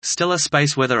Stellar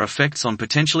space weather effects on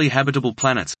potentially habitable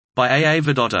planets, by A.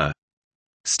 Vidotto.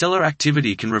 Stellar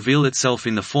activity can reveal itself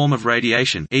in the form of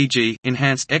radiation, e.g.,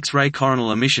 enhanced X-ray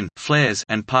coronal emission, flares,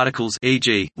 and particles,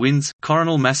 e.g., winds,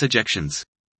 coronal mass ejections.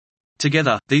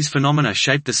 Together, these phenomena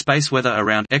shape the space weather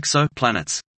around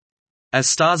exoplanets. As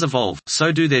stars evolve,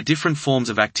 so do their different forms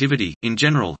of activity. In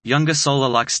general, younger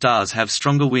solar-like stars have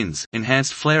stronger winds,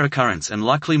 enhanced flare occurrence, and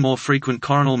likely more frequent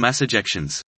coronal mass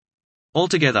ejections.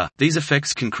 Altogether, these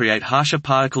effects can create harsher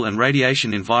particle and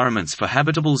radiation environments for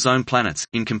habitable zone planets,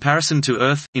 in comparison to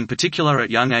Earth, in particular at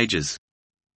young ages.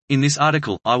 In this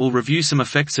article, I will review some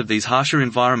effects of these harsher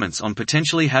environments on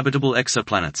potentially habitable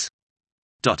exoplanets.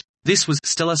 This was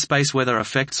Stellar Space Weather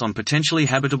Effects on Potentially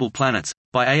Habitable Planets,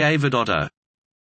 by A. Vidotto.